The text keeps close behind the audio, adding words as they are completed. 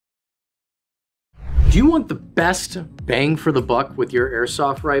Do you want the best bang for the buck with your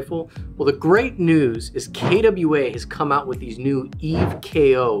airsoft rifle? Well, the great news is KWA has come out with these new EVE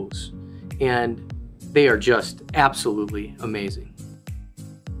KOs, and they are just absolutely amazing.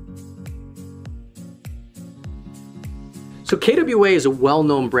 So KWA is a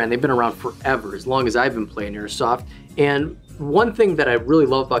well-known brand. They've been around forever, as long as I've been playing airsoft. And one thing that I really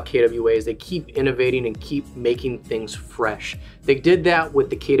love about KWA is they keep innovating and keep making things fresh. They did that with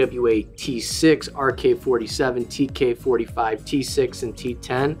the KWA T6, RK47, TK45, T6, and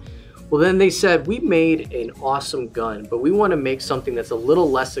T10. Well, then they said, we made an awesome gun, but we want to make something that's a little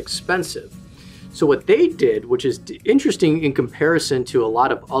less expensive. So what they did, which is interesting in comparison to a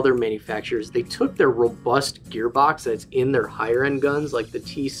lot of other manufacturers, they took their robust gearbox that's in their higher end guns like the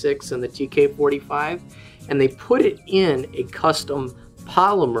T6 and the TK45, and they put it in a custom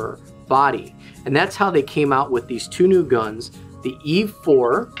polymer body. And that's how they came out with these two new guns, the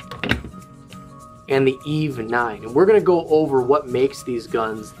EVE-4 and the EVE-9. And we're gonna go over what makes these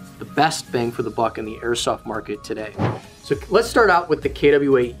guns the best bang for the buck in the airsoft market today. So let's start out with the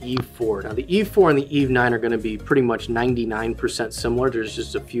KWA EVE-4. Now the EVE-4 and the EVE-9 are gonna be pretty much 99% similar. There's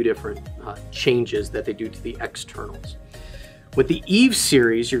just a few different changes that they do to the externals. With the EVE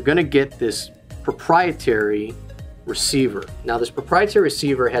series, you're gonna get this proprietary receiver. Now this proprietary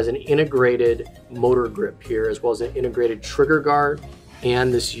receiver has an integrated motor grip here, as well as an integrated trigger guard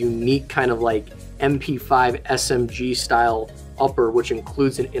and this unique kind of like MP5 SMG style upper, which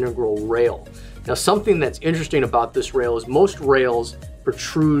includes an integral rail. Now something that's interesting about this rail is most rails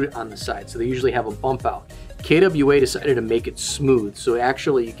protrude on the side, so they usually have a bump out. KWA decided to make it smooth, so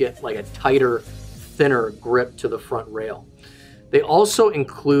actually you get like a tighter, thinner grip to the front rail. They also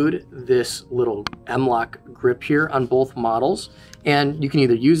include this little M-LOK grip here on both models, and you can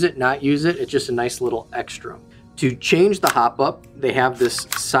either use it, not use it. It's just a nice little extra. To change the hop up, they have this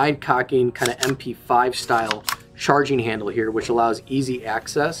side cocking kind of MP5 style charging handle here, which allows easy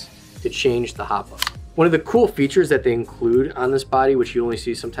access to change the hop up. One of the cool features that they include on this body, which you only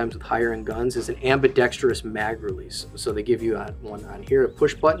see sometimes with higher end guns, is an ambidextrous mag release. So they give you one on here, a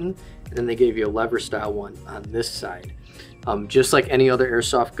push button, and then they gave you a lever style one on this side. Just like any other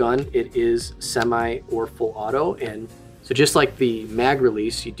airsoft gun, it is semi or full auto, and so just like the mag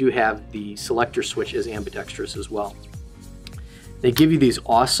release, you do have the selector switch as ambidextrous as well. They give you these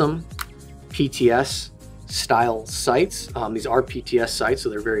awesome PTS style sights. These are PTS sights, so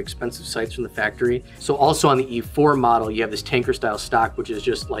they're very expensive sights from the factory. So also on the EVE-4 model, you have this tanker style stock, which is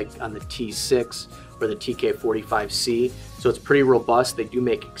just like on the T6 or the TK45C. So it's pretty robust. They do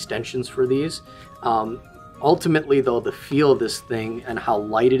make extensions for these. Ultimately though, the feel of this thing and how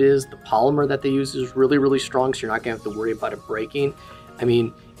light it is, the polymer that they use is really, really strong, so you're not gonna have to worry about it breaking. I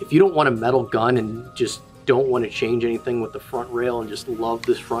mean, if you don't want a metal gun and just don't want to change anything with the front rail and just love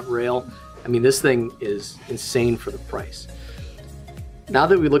this front rail, I mean, this thing is insane for the price. Now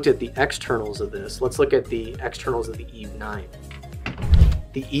that we looked at the externals of this, let's look at the externals of the EVE-9.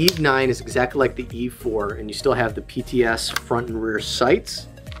 The EVE-9 is exactly like the EVE-4, and you still have the PTS front and rear sights.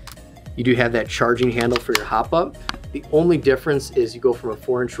 You do have that charging handle for your hop up. The only difference is you go from a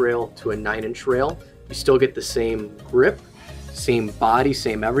 4-inch rail to a 9-inch rail. You still get the same grip, same body,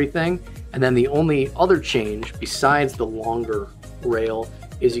 same everything. And then the only other change besides the longer rail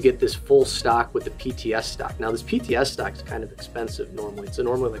is you get this full stock with the PTS stock. Now this PTS stock is kind of expensive normally. It's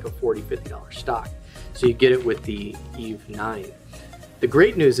normally like a $40, $50 stock. So you get it with the EVE-9. The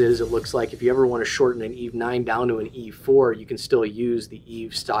great news is it looks like if you ever want to shorten an EVE-9 down to an EVE-4, you can still use the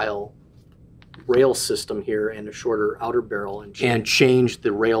EVE style rail system here and a shorter outer barrel and change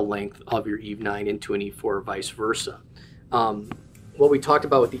the rail length of your EVE-9 into an EVE-4 or vice versa. What we talked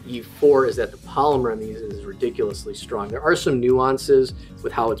about with the EVE-4 is that the polymer on these is ridiculously strong. There are some nuances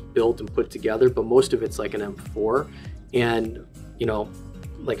with how it's built and put together, but most of it's like an M4. And, you know,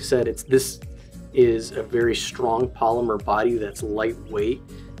 like I said, this is a very strong polymer body that's lightweight,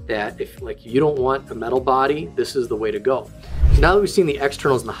 that if like you don't want a metal body, this is the way to go. So now that we've seen the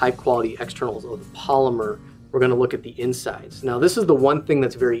externals and the high quality externals of the polymer, we're going to look at the insides. Now this is the one thing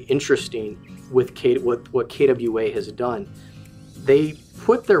that's very interesting with what KWA has done. They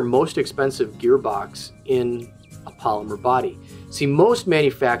put their most expensive gearbox in a polymer body. See, most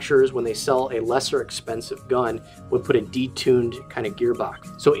manufacturers, when they sell a lesser expensive gun, would put a detuned kind of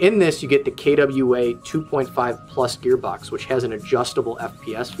gearbox. So in this, you get the KWA 2.5 Plus gearbox, which has an adjustable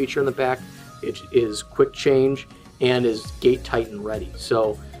FPS feature in the back. It is quick change and is gate tighten ready.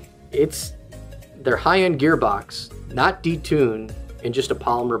 So it's their high-end gearbox, not detuned, and just a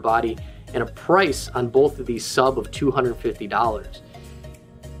polymer body, and a price on both of these sub of $250.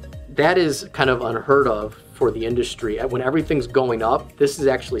 That is kind of unheard of for the industry. When everything's going up, this is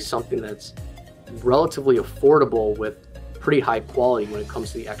actually something that's relatively affordable with pretty high quality when it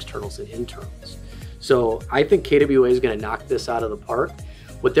comes to the externals and internals. So I think KWA is going to knock this out of the park.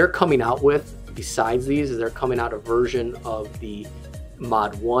 What they're coming out with besides these is they're coming out a version of the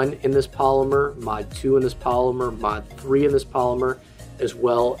Mod 1 in this polymer, Mod 2 in this polymer, Mod 3 in this polymer, as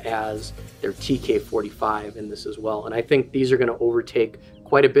well as their TK45 in this as well. And I think these are going to overtake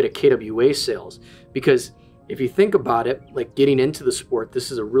quite a bit of KWA sales, because if you think about it, like getting into the sport,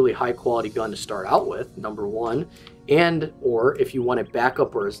 this is a really high quality gun to start out with, number one. And or if you want a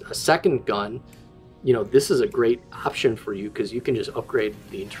backup or a second gun, you know, this is a great option for you, because you can just upgrade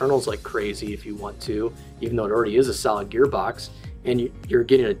the internals like crazy if you want to, even though it already is a solid gearbox, and you're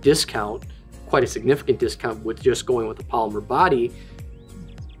getting a discount, quite a significant discount, with just going with the polymer body.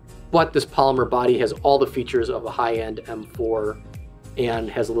 But this polymer body has all the features of a high-end M4 and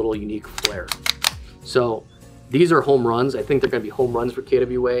has a little unique flare. So these are home runs. I think they're going to be home runs for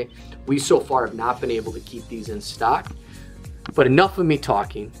KWA. We so far have not been able to keep these in stock. But enough of me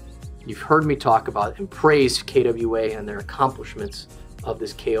talking. You've heard me talk about and praise KWA and their accomplishments of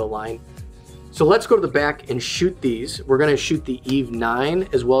this KO line. So let's go to the back and shoot these. We're going to shoot the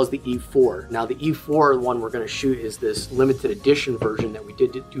EVE-9 as well as the EVE-4. Now the EVE-4 one we're going to shoot is this limited edition version that we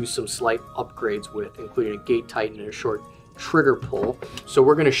did do some slight upgrades with, including a gate tighten and a short trigger pull. So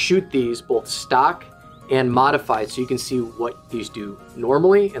we're going to shoot these both stock and modified, so you can see what these do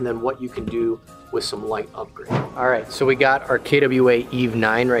normally and then what you can do with some light upgrade. All right, so we got our KWA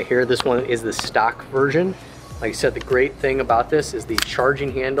EVE-9 right here. This one is the stock version. Like I said, the great thing about this is the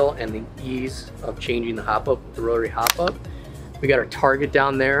charging handle and the ease of changing the hop up with the rotary hop up. We got our target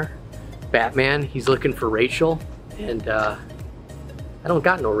down there, Batman. He's looking for Rachel, and I don't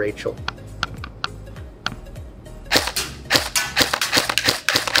got no Rachel.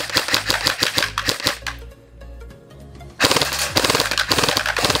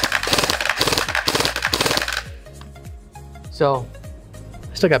 So,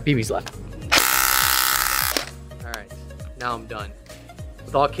 I still got BBs left. All right, now I'm done.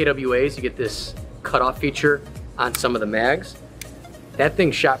 With all KWAs, you get this cutoff feature on some of the mags. That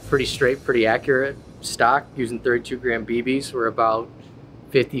thing shot pretty straight, pretty accurate. Stock, using 32 gram BBs. We're about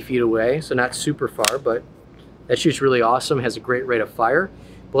 50 feet away, so not super far, but that shoots really awesome, has a great rate of fire.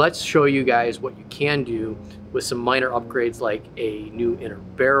 But let's show you guys what you can do with some minor upgrades like a new inner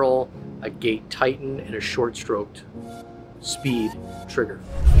barrel, a gate tighten, and a short stroked speed trigger.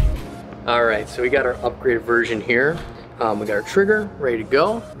 All right, so we got our upgraded version here. We got our trigger ready to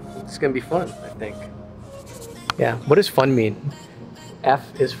go. It's gonna be fun, I think. Yeah, what does fun mean?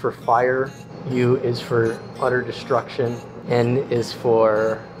 F is for fire, U is for utter destruction, N is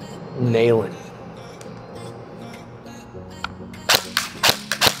for nailing.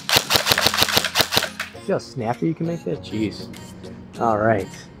 See how snappy you can make that? Jeez. All right.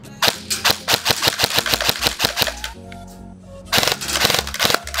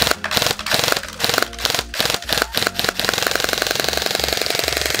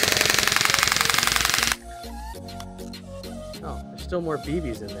 Oh, there's still more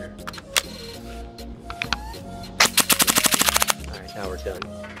BBs in there. All right, now we're done.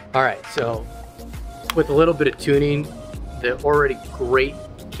 All right, so with a little bit of tuning, the already great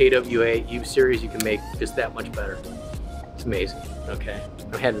KWA EVE series, you can make just that much better. It's amazing, okay?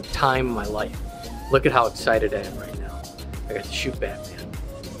 I've had the time of my life. Look at how excited I am right now. I got to shoot Batman.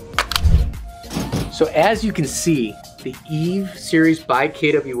 So as you can see, the EVE series by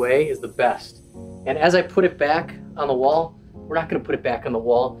KWA is the best. And as I put it back on the wall, we're not gonna put it back on the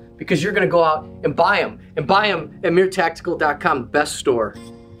wall, because you're gonna go out and buy them at MirTactical.com, the best store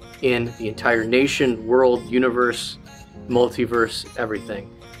in the entire nation, world, universe, multiverse, everything.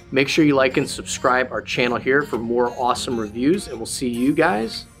 Make sure you like and subscribe our channel here for more awesome reviews, and we'll see you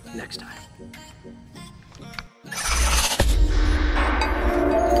guys next time.